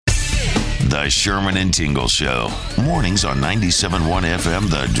The Sherman and Tingle Show. Mornings on 97.1 FM,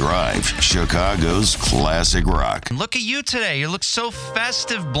 The Drive, Chicago's classic rock. Look at you today. You look so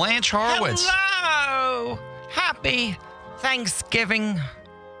festive, Blanche Horowitz. Hello! Happy Thanksgiving.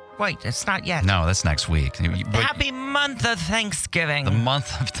 Wait, it's not yet. No, that's next week. Happy month of Thanksgiving. The month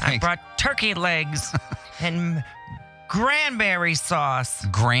of I Thanksgiving. brought turkey legs and cranberry sauce.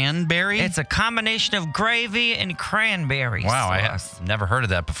 Cranberry? It's a combination of gravy and cranberry Wow, I sauce. have never heard of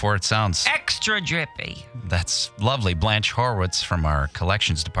that before. It sounds... Extra drippy. That's lovely. Blanche Horowitz from our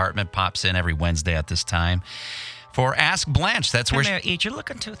collections department pops in every Wednesday at this time for Ask Blanche. That's Come where here, eat. You're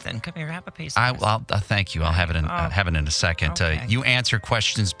looking too thin. Come here, have a piece. I'll thank you. I'll have it in a second. Okay. You answer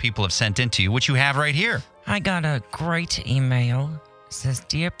questions people have sent in to you, which you have right here. I got a great email. It says,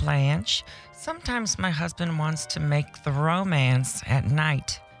 Dear Blanche, sometimes my husband wants to make the romance at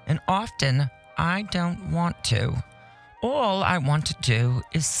night, and often I don't want to. All I want to do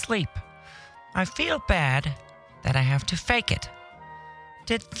is sleep. I feel bad that I have to fake it.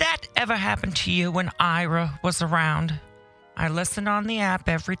 Did that ever happen to you when Ira was around? I listen on the app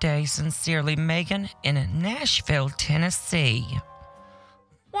every day. Sincerely, Megan in Nashville, Tennessee.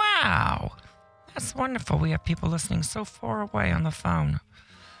 Wow. That's wonderful. We have people listening so far away on the phone.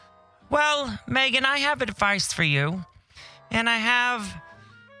 Well, Megan, I have advice for you. And I have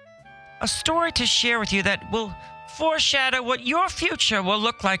a story to share with you that will foreshadow what your future will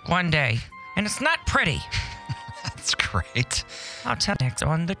look like one day. And it's not pretty. That's great. I'll tell you next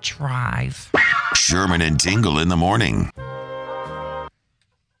on The Drive. Sherman and Tingle in the morning.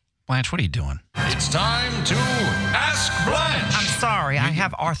 Blanche, what are you doing? It's time to Ask Blanche. I'm sorry, I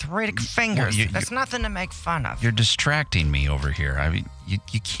have arthritic fingers. Well, That's nothing to make fun of. You're distracting me over here. I mean,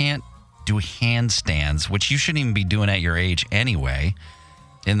 you can't do handstands, which you shouldn't even be doing at your age anyway,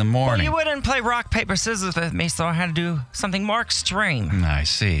 in the Well, morning. you wouldn't play rock, paper, scissors with me, so I had to do something more extreme. I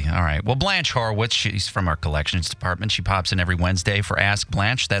see. All right. Well, Blanche Horowitz, she's from our collections department. She pops in every Wednesday for Ask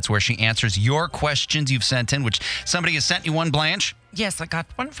Blanche. That's where she answers your questions you've sent in, which somebody has sent you one, Blanche? Yes, I got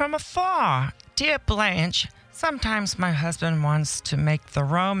one from afar. Dear Blanche, sometimes my husband wants to make the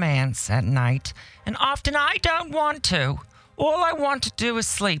romance at night, and often I don't want to. All I want to do is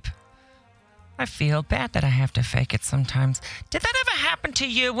sleep. I feel bad that I have to fake it sometimes. Did that ever happen to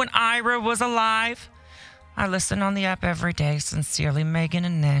you when Ira was alive? I listen on the app every day. Sincerely, Megan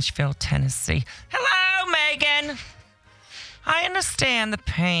in Nashville, Tennessee. Hello, Megan. I understand the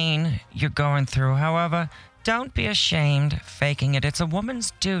pain you're going through. However, don't be ashamed faking it. It's a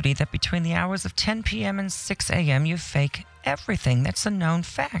woman's duty that between the hours of 10 p.m. and 6 a.m. you fake everything. That's a known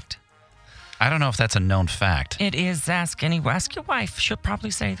fact. I don't know if that's a known fact. It is. Ask your wife. She'll probably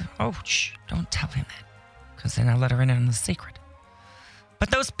say, oh, shh, don't tell him that. Because then I'll let her in on the secret.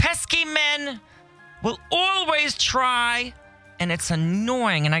 But those pesky men will always try, and it's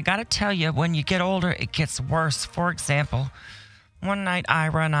annoying. And I got to tell you, when you get older, it gets worse. For example, one night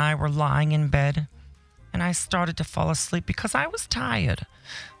Ira and I were lying in bed, and I started to fall asleep because I was tired.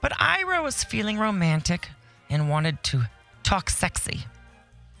 But Ira was feeling romantic and wanted to talk sexy.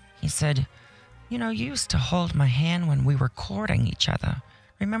 He said, you know, you used to hold my hand when we were courting each other.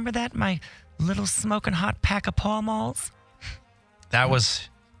 Remember that? My little smoking hot pack of Pall Malls? That was,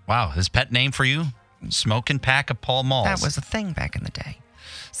 wow, his pet name for you? Smoking pack of Pall Malls. That was a thing back in the day.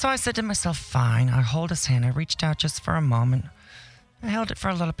 So I said to myself, fine, I'll hold his hand. I reached out just for a moment. I held it for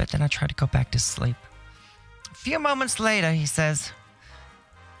a little bit, then I tried to go back to sleep. A few moments later, he says,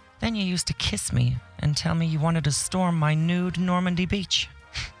 then you used to kiss me and tell me you wanted to storm my nude Normandy beach.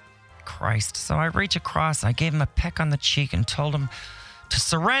 Christ. So I reach across, I gave him a peck on the cheek and told him to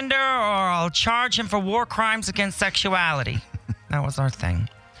surrender or I'll charge him for war crimes against sexuality. That was our thing.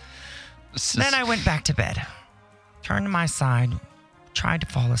 Then I went back to bed, turned to my side, tried to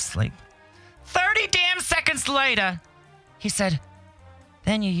fall asleep. 30 damn seconds later, he said,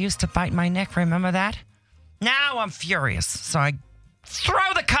 then you used to bite my neck, remember that? Now I'm furious, so I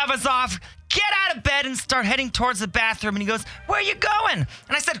throw the covers off, get out of bed, and start heading towards the bathroom. And he goes, where are you going? And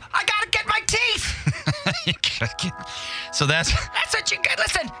I said, I gotta get my teeth. So that's what you get.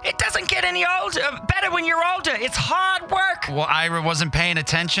 Listen, it doesn't get any better when you're older. It's hard work. Well, Ira wasn't paying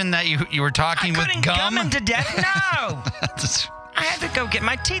attention that you were talking with gum? I couldn't gum him to death, no. I had to go get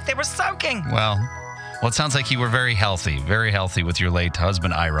my teeth. They were soaking. Well, it sounds like you were very healthy with your late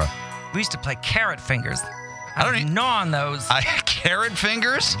husband, Ira. We used to play carrot fingers. I don't gnaw on those. Carrot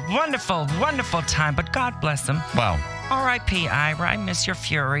fingers? Wonderful, wonderful time, but God bless him. Wow. R.I.P. Ira, I miss your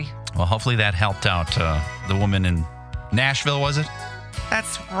fury. Well, hopefully that helped out the woman in Nashville, was it?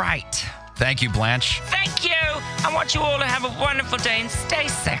 That's right. Thank you, Blanche. Thank you. I want you all to have a wonderful day and stay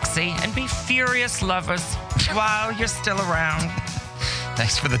sexy and be furious lovers while you're still around.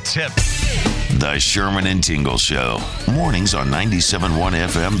 Thanks for the tip. The Sherman and Tingle Show. Mornings on 97.1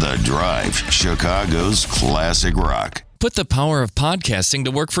 FM The Drive, Chicago's classic rock. Put the power of podcasting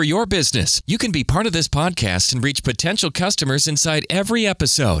to work for your business. You can be part of this podcast and reach potential customers inside every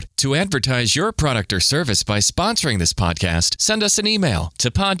episode. To advertise your product or service by sponsoring this podcast, send us an email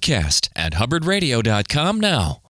to podcast@hubbardradio.com now.